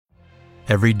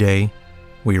Every day,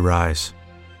 we rise,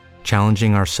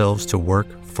 challenging ourselves to work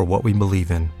for what we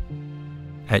believe in.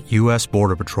 At U.S.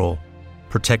 Border Patrol,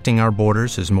 protecting our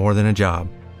borders is more than a job.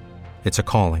 It's a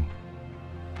calling.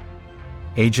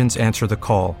 Agents answer the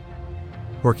call,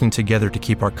 working together to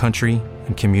keep our country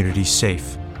and communities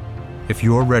safe. If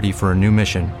you're ready for a new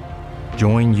mission,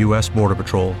 join U.S. Border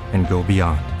Patrol and go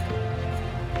beyond.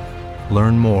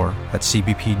 Learn more at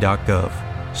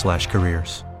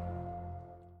cbp.gov/careers.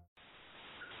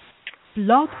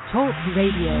 Blog Talk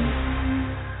Radio.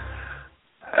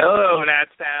 Hello,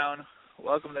 Natstown.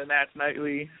 Welcome to Nats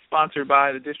Nightly, sponsored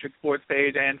by the District Sports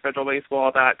page and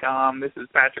FederalBaseball.com. This is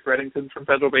Patrick Reddington from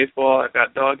Federal Baseball. I've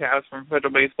got Doghouse from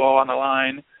Federal Baseball on the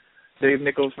line. Dave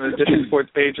Nichols from the District Sports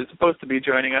page is supposed to be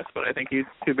joining us, but I think he's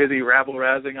too busy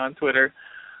rabble-rousing on Twitter.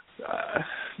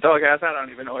 Doghouse, I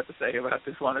don't even know what to say about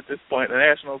this one at this point. The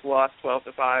Nationals lost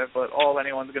 12-5, but all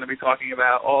anyone's going to be talking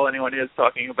about, all anyone is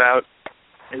talking about,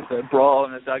 is the brawl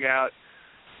in the dugout.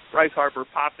 Bryce Harper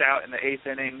popped out in the 8th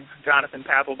inning. Jonathan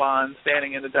Papelbon,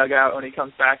 standing in the dugout when he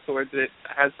comes back towards it,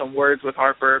 has some words with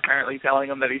Harper, apparently telling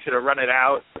him that he should have run it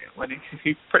out when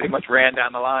he pretty much ran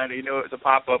down the line. He knew it was a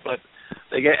pop-up, but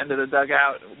they get into the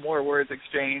dugout, more words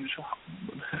exchanged.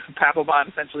 Papelbon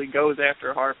essentially goes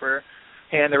after Harper,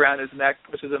 hand around his neck,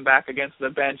 pushes him back against the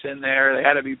bench in there. They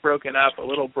had to be broken up. A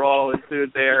little brawl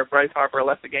ensued there. Bryce Harper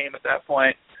left the game at that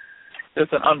point.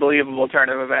 Just an unbelievable turn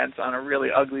of events on a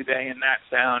really ugly day in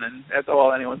Natstown, and that's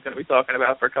all anyone's going to be talking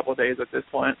about for a couple of days at this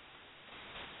point.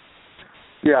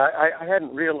 Yeah, I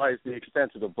hadn't realized the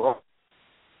extent of the brawl.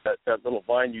 That little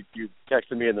vine you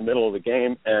texted me in the middle of the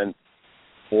game, and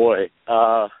boy,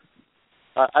 I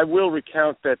will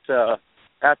recount that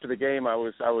after the game I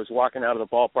was walking out of the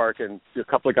ballpark, and a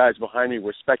couple of guys behind me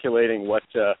were speculating what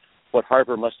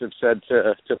Harper must have said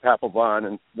to Papelbon,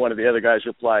 and one of the other guys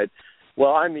replied,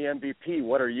 "Well, I'm the MVP.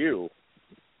 What are you?"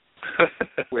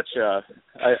 Which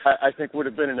I think would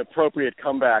have been an appropriate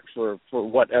comeback for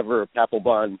whatever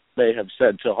Papelbon may have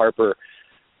said to Harper.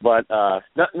 But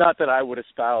not that I would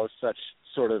espouse such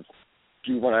sort of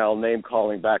juvenile name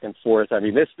calling back and forth. I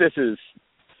mean, this is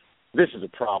a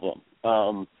problem.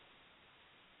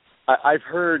 I've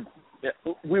heard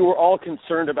we were all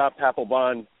concerned about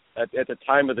Papelbon at the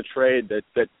time of the trade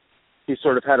that he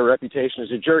sort of had a reputation as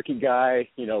a jerky guy.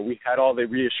 You know, we had all the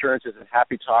reassurances and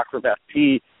happy talk from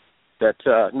FP that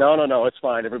no, it's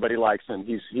fine. Everybody likes him.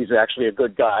 He's actually a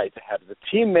good guy to have as a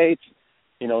teammate.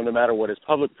 You know, no matter what his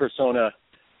public persona.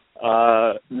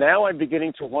 Now I'm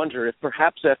beginning to wonder if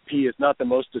perhaps FP is not the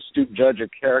most astute judge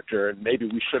of character, and maybe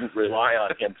we shouldn't rely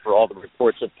on him for all the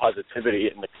reports of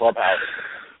positivity in the clubhouse.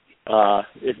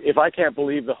 If I can't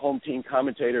believe the home team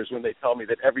commentators when they tell me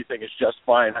that everything is just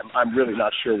fine, I'm really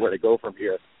not sure where to go from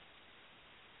here.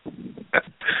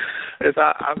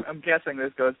 I'm guessing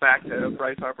this goes back to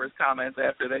Bryce Harper's comments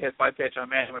after the hit by pitch on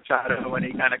Manny Machado when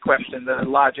he kind of questioned the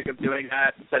logic of doing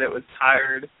that and said it was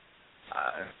tired.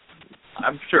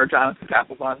 I'm sure Jonathan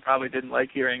Papelbon probably didn't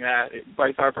like hearing that.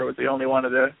 Bryce Harper was the only one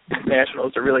of the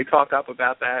Nationals to really talk up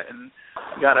about that, and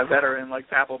you got a veteran like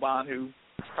Papelbon who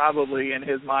probably in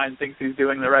his mind thinks he's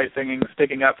doing the right thing and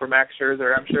sticking up for Max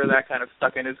Scherzer. I'm sure that kind of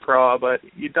stuck in his craw, but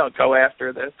you don't go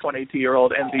after the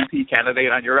 22-year-old MVP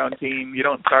candidate on your own team. You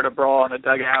don't start a brawl in the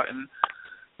dugout, and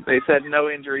they said no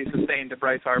injury sustained to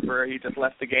Bryce Harper. He just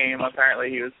left the game.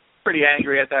 Apparently he was pretty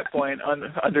angry at that point.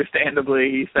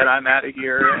 Understandably, he said, "I'm out of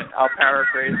here," and I'll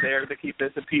paraphrase there to keep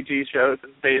this a PG show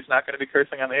since Dave's not going to be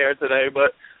cursing on the air today,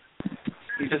 but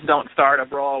you just don't start a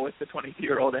brawl with the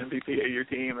 22-year-old MVP of your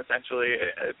team, essentially,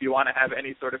 if you want to have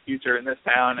any sort of future in this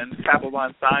town. And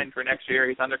Papelbon signed for next year.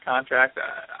 He's under contract.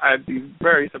 I'd be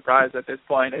very surprised at this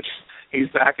point if he's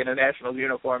back in a Nationals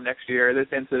uniform next year.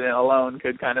 This incident alone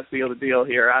could kind of seal the deal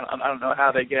here. I don't know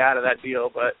how they get out of that deal,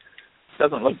 but it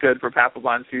doesn't look good for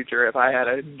Papelbon's future if I had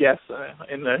a guess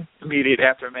in the immediate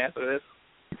aftermath of this.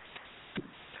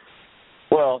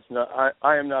 Well, no,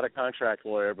 I am not a contract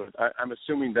lawyer, but I'm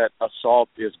assuming that assault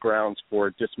is grounds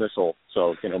for dismissal.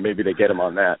 So, maybe they get him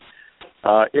on that.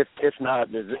 If not,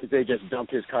 they just dump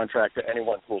his contract to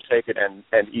anyone who will take it and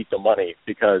eat the money,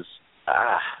 because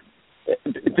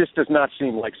this does not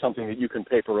seem like something that you can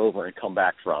paper over and come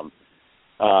back from.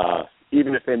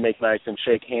 Even if they make nice and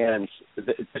shake hands,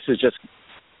 this is just,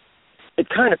 it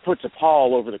kind of puts a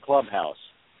pall over the clubhouse.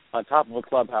 On top of a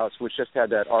clubhouse which just had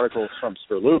that article from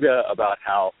Sperluga about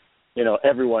how,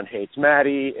 everyone hates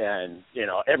Matty and,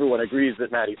 everyone agrees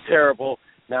that Matty's terrible.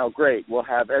 Now, great, we'll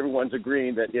have everyone's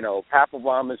agreeing that,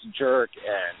 Papelbon is a jerk,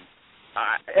 and,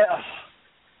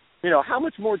 how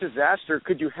much more disaster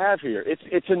could you have here?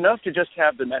 It's enough to just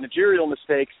have the managerial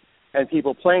mistakes and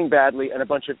people playing badly and a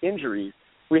bunch of injuries,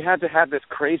 we had to have this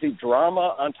crazy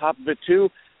drama on top of it too.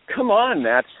 Come on,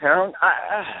 Natstown.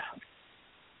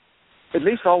 At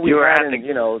least all we had in,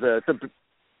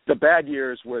 the bad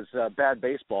years was bad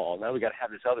baseball. Now we got to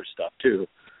have this other stuff too.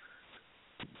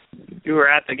 You were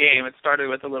at the game. It started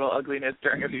with a little ugliness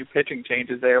during a few pitching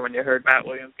changes there when you heard Matt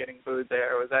Williams getting booed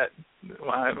there. Was that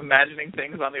imagining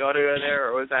things on the audio there,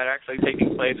 or was that actually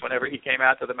taking place whenever he came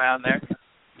out to the mound there?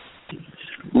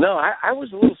 No, I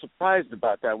was a little surprised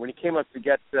about that when he came up to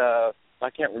get. I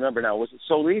can't remember now. Was it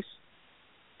Solis?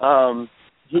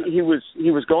 He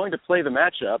was going to play the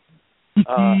matchup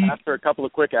after a couple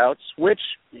of quick outs, which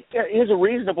is a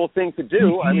reasonable thing to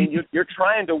do. I mean, you're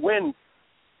trying to win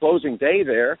closing day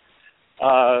there.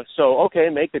 So, okay,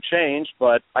 make the change,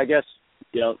 but I guess,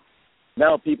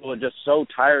 now people are just so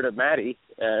tired of Matty,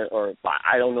 or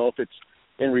I don't know if it's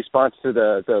in response to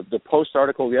the Post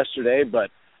article yesterday,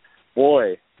 but,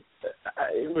 boy,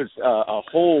 it was a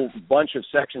whole bunch of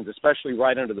sections, especially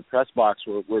right under the press box,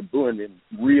 were booing him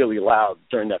really loud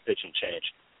during that pitching change.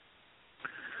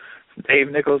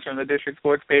 Dave Nichols from the District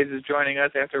Sports page is joining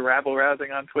us after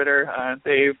rabble-rousing on Twitter.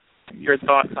 Dave, your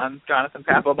thoughts on Jonathan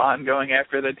Papelbon going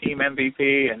after the team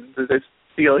MVP, and does this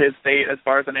seal his fate as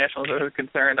far as the Nationals are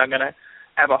concerned? I'm going to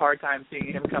have a hard time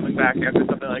seeing him coming back after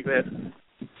something like this.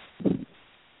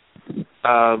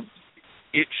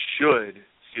 It should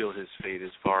seal his fate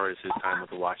as far as his time with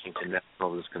the Washington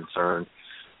Nationals is concerned.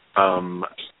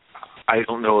 I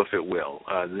don't know if it will.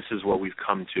 This is what we've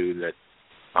come to,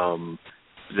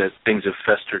 that things have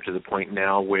festered to the point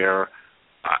now where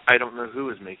I don't know who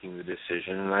is making the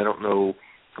decision, and I don't know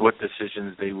what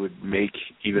decisions they would make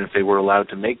even if they were allowed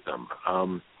to make them.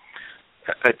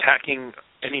 Attacking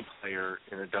any player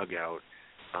in a dugout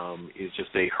is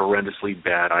just a horrendously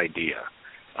bad idea.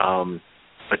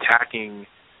 Attacking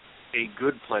a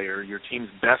good player, your team's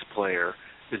best player,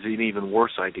 is an even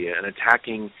worse idea. And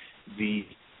attacking the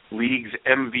league's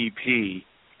MVP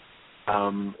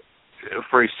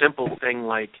for a simple thing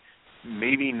like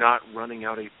maybe not running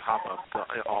out a pop-up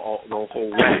the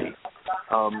whole way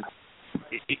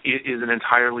is an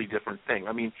entirely different thing.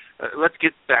 I mean, let's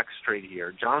get back straight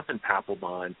here. Jonathan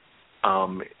Papelbon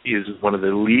is one of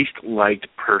the least liked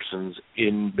persons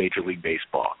in Major League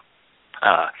Baseball.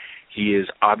 He is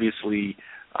obviously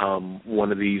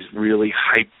one of these really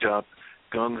hyped-up,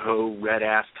 gung-ho,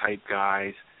 red-ass type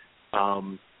guys,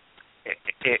 and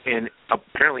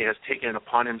apparently has taken it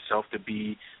upon himself to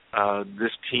be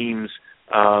this team's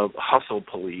hustle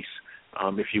police,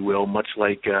 if you will, much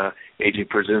like A.J.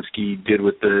 Pierzynski did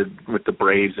with the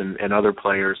Braves and other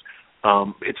players.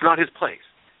 It's not his place.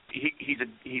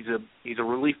 He's a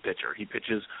relief pitcher. He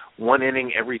pitches one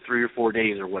inning every 3 or 4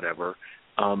 days or whatever.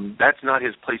 That's not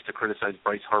his place to criticize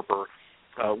Bryce Harper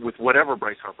with whatever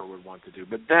Bryce Harper would want to do.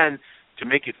 But then to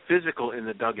make it physical in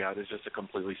the dugout is just a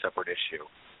completely separate issue.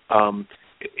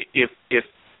 If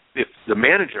the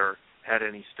manager had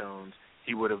any stones,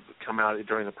 he would have come out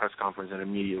during the press conference and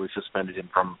immediately suspended him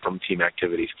from team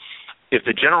activities. If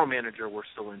the general manager were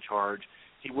still in charge,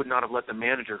 he would not have let the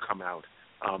manager come out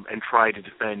and try to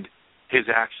defend his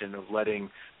action of letting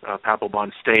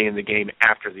Papelbon stay in the game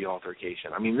after the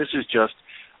altercation. I mean, this is just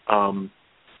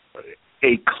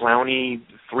a clowny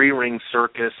three-ring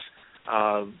circus,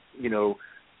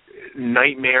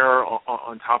 nightmare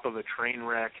on top of a train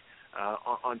wreck,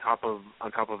 on top of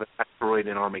an asteroid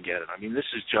in Armageddon. I mean, this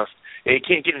is just, it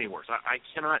can't get any worse. I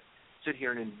cannot sit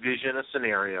here and envision a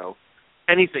scenario,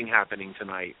 anything happening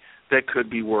tonight that could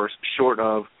be worse, short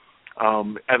of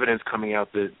evidence coming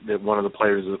out that one of the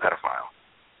players is a pedophile.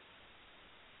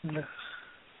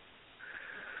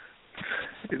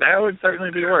 That would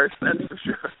certainly be worse, that's for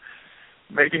sure.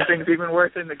 Making things even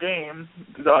worse in the game,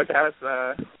 the doghouse,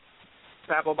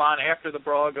 Papelbon, after the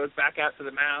brawl, goes back out to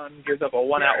the mound, gives up a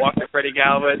one-out walk to Freddie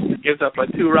Galvis, gives up a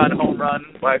 2-run home run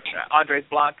by Andres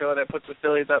Blanco that puts the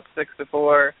Phillies up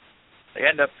 6-4. They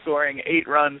end up scoring 8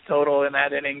 runs total in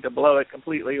that inning to blow it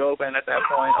completely open at that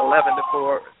point,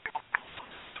 11-4,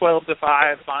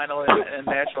 12-5 final in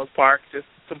Nationals Park, just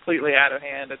completely out of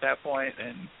hand at that point,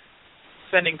 and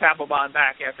sending Papelbon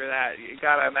back after that, you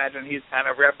got to imagine he's kind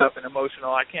of revved up and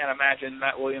emotional. I can't imagine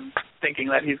Matt Williams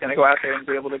thinking that he's going to go out there and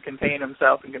be able to contain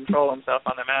himself and control himself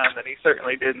on the mound, and he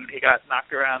certainly didn't. He got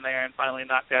knocked around there and finally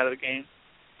knocked out of the game.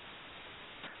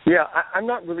 Yeah, I'm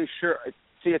not really sure.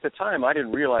 See, at the time, I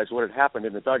didn't realize what had happened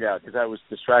in the dugout because I was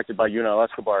distracted by Yunel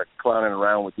Escobar clowning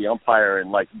around with the umpire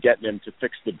and, like, getting him to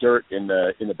fix the dirt in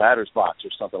the batter's box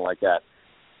or something like that.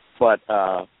 But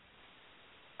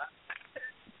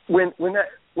when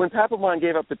Papelbon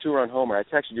gave up the 2-run homer, I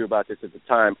texted you about this at the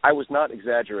time, I was not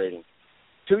exaggerating.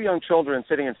 2 young children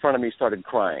sitting in front of me started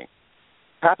crying.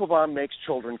 Papelbon makes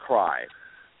children cry.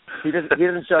 He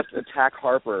doesn't just attack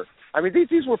Harper. I mean,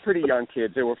 these were pretty young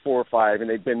kids. They were 4 or 5, and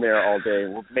they'd been there all day.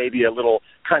 Maybe a little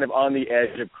kind of on the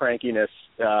edge of crankiness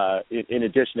in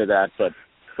addition to that,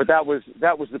 but that was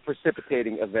the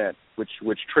precipitating event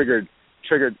which triggered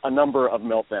a number of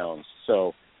meltdowns.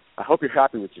 So I hope you're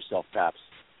happy with yourself, Paps.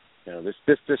 You know, this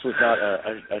was not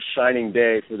a shining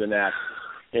day for the Nats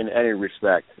in any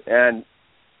respect. And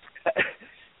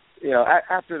you know,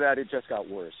 after that, it just got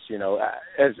worse. You know,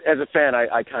 as a fan,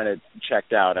 I kind of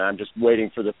checked out, and I'm just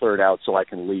waiting for the third out so I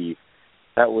can leave.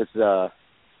 That was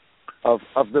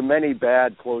of the many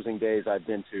bad closing days I've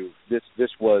been to. This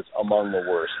was among the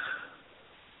worst.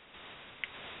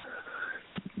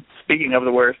 Speaking of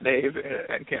the worst, Dave,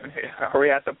 are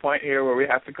we at the point here where we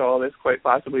have to call this quite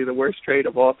possibly the worst trade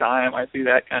of all time? I see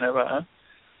that kind of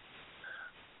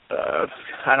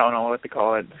I don't know what to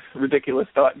call it, ridiculous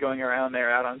thought going around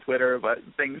there out on Twitter, but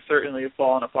things certainly have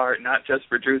fallen apart, not just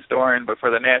for Drew Storen, but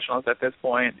for the Nationals at this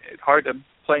point. It's hard to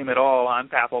blame it all on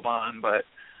Papelbon, but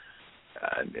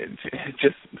it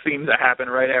just seems to happen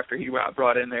right after he got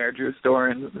brought in there. Drew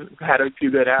Storen had a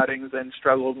few good outings, then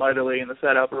struggled mightily in the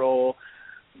setup role.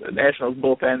 The Nationals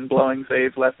bullpen blowing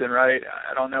saves left and right.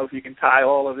 I don't know if you can tie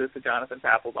all of this to Jonathan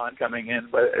Papelbon coming in,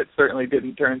 but it certainly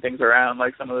didn't turn things around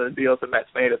like some of the deals the Mets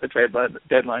made at the trade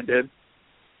deadline did.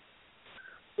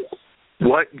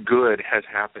 What good has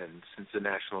happened since the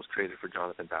Nationals traded for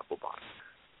Jonathan Papelbon?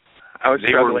 I was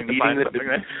struggling to find something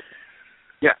there.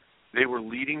 Yeah, they were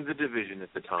leading the division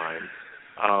at the time.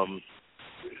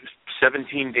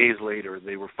 17 days later,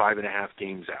 they were 5.5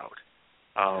 games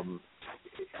out.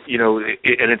 You know,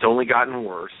 and it's only gotten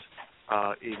worse.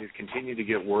 It has continued to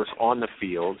get worse on the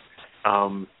field.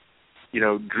 You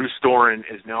know, Drew Storen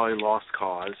is now a lost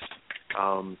cause.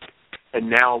 And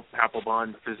now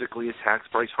Papelbon physically attacks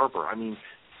Bryce Harper. I mean,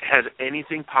 has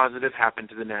anything positive happened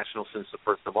to the Nationals since the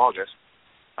 1st of August?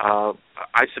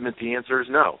 I submit the answer is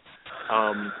no.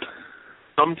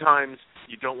 Sometimes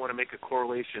you don't want to make a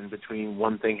correlation between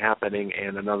one thing happening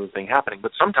and another thing happening,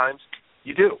 but sometimes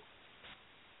you do.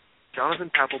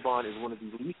 Jonathan Papelbon is one of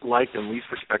the least liked and least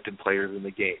respected players in the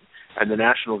game, and the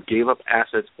Nationals gave up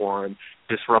assets for him,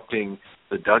 disrupting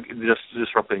the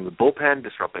bullpen,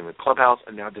 disrupting the clubhouse,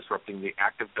 and now disrupting the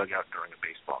active dugout during a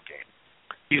baseball game.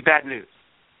 He's bad news.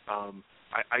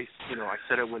 I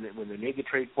said it when they made the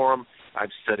trade for him.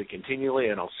 I've said it continually,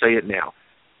 and I'll say it now.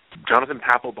 Jonathan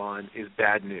Papelbon is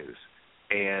bad news,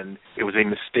 and it was a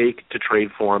mistake to trade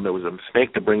for him. It was a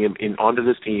mistake to bring him in onto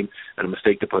this team, and a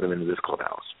mistake to put him into this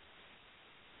clubhouse.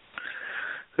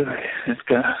 It's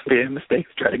going to be a mistake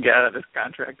to try to get out of this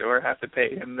contract or have to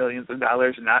pay him millions of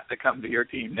dollars not to come to your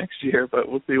team next year, but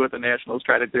we'll see what the Nationals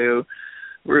try to do.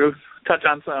 We'll touch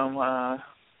on some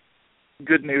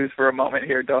good news for a moment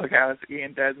here, Doghouse.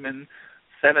 Ian Desmond,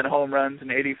 7 home runs in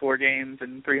 84 games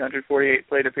and 348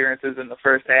 plate appearances in the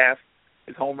first half.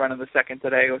 His home run in the second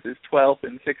today was his 12th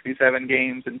in 67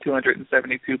 games and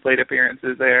 272 plate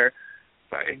appearances there.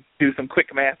 If I do some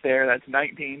quick math there, that's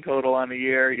 19 total on the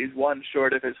year. He's 1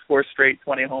 short of his 4th straight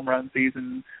 20 home run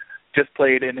season. Just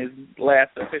played in his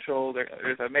last official.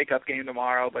 There's a makeup game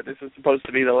tomorrow, but this is supposed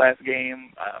to be the last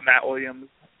game. Matt Williams,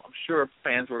 I'm sure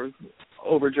fans were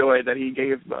overjoyed that he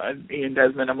gave Ian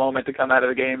Desmond a moment to come out of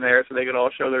the game there so they could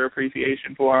all show their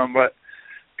appreciation for him. But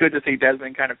good to see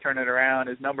Desmond kind of turn it around.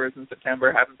 His numbers in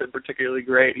September haven't been particularly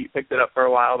great. He picked it up for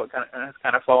a while, but has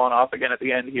kind of fallen off again at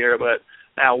the end here. But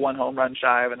now 1 home run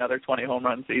shy of another 20 home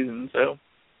run season. So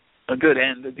a good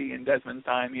end to Ian Desmond's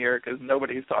time here because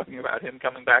nobody's talking about him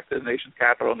coming back to the nation's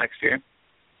capital next year.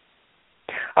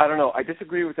 I don't know. I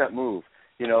disagree with that move,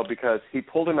 because he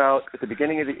pulled him out at the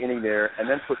beginning of the inning there and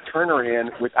then put Turner in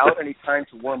without any time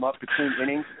to warm up between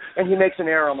innings, and he makes an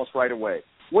error almost right away.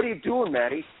 What are you doing,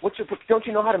 Matty? Don't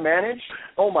you know how to manage?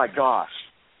 Oh, my gosh.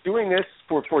 Doing this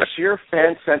for sheer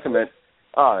fan sentiment,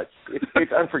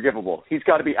 it's unforgivable. He's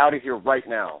got to be out of here right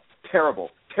now. Terrible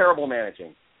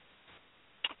managing.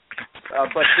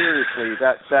 But seriously,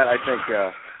 that I think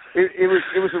it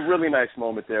was a really nice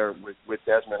moment there with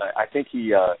Desmond. I think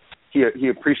he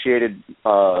appreciated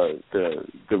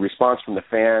the response from the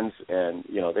fans, and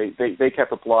they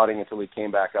kept applauding until he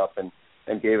came back up and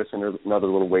gave us another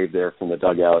little wave there from the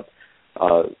dugout.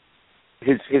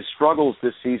 His struggles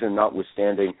this season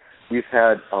notwithstanding, we've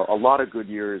had a lot of good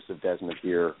years of Desmond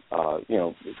here.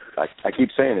 I keep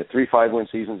saying it, 3 5-win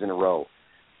seasons in a row.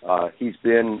 He's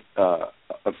been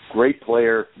a great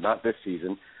player, not this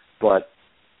season, but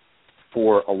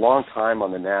for a long time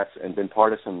on the Nats and been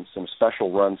part of some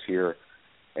special runs here.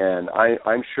 And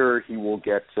I'm sure he will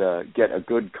get a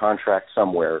good contract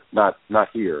somewhere, not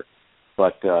here,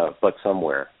 but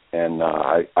somewhere. And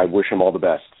I wish him all the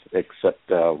best. except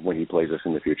when he plays us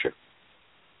in the future.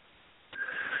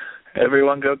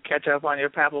 Everyone go catch up on your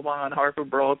Papelbon Harper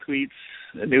brawl tweets.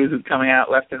 The news is coming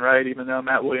out left and right, even though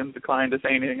Matt Williams declined to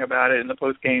say anything about it in the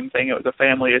post-game, saying it was a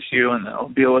family issue and they'll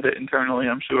deal with it internally,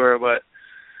 I'm sure. But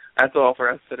that's all for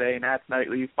us today. Nats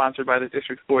Nightly, sponsored by the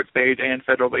District Sports page and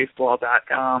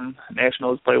FederalBaseball.com.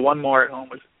 Nationals play one more at home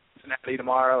with Cincinnati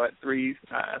tomorrow at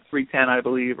 3:10, I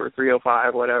believe, or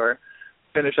 3:05, whatever.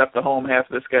 Finish up the home half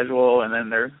of the schedule, and then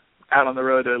they're out on the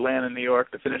road to Atlanta and New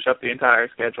York to finish up the entire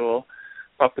schedule.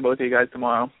 Talk to both of you guys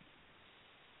tomorrow.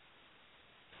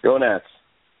 Go Nats.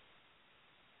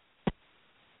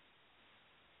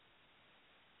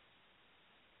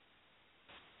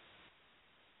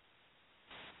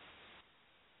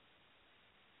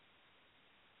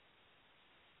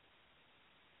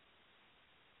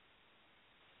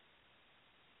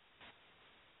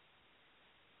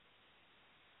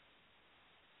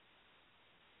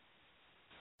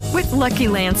 With Lucky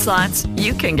Land Slots,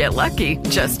 you can get lucky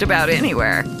just about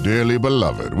anywhere. Dearly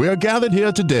beloved, we are gathered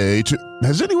here today to...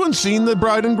 Has anyone seen the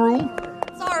bride and groom?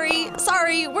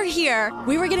 Sorry, we're here.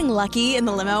 We were getting lucky in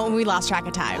the limo and we lost track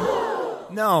of time.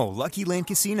 No, Lucky Land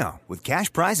Casino, with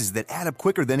cash prizes that add up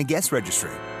quicker than a guest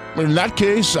registry. In that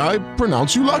case, I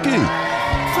pronounce you lucky.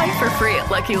 Play for free at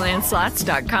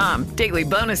LuckyLandSlots.com. Daily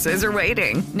bonuses are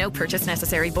waiting. No purchase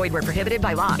necessary. Void where prohibited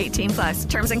by law. 18+.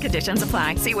 Terms and conditions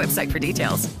apply. See website for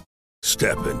details.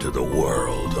 Step into the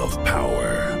world of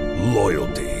power,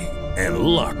 loyalty, and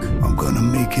luck. I'm gonna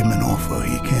make him an offer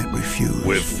he can't refuse.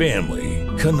 With family,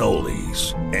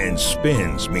 cannolis, and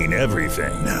spins mean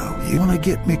everything. Now, you wanna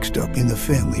get mixed up in the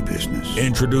family business.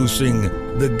 Introducing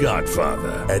The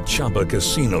Godfather at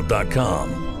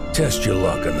ChumbaCasino.com. Test your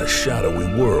luck in the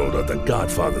shadowy world of The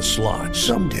Godfather slot.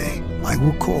 Someday, I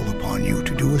will call upon you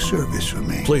to do a service for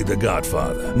me. Play The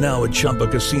Godfather, now at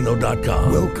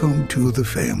ChumbaCasino.com. Welcome to the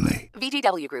family.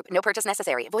 VGW Group. No purchase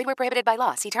necessary. Void where prohibited by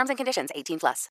law. See terms and conditions. 18+.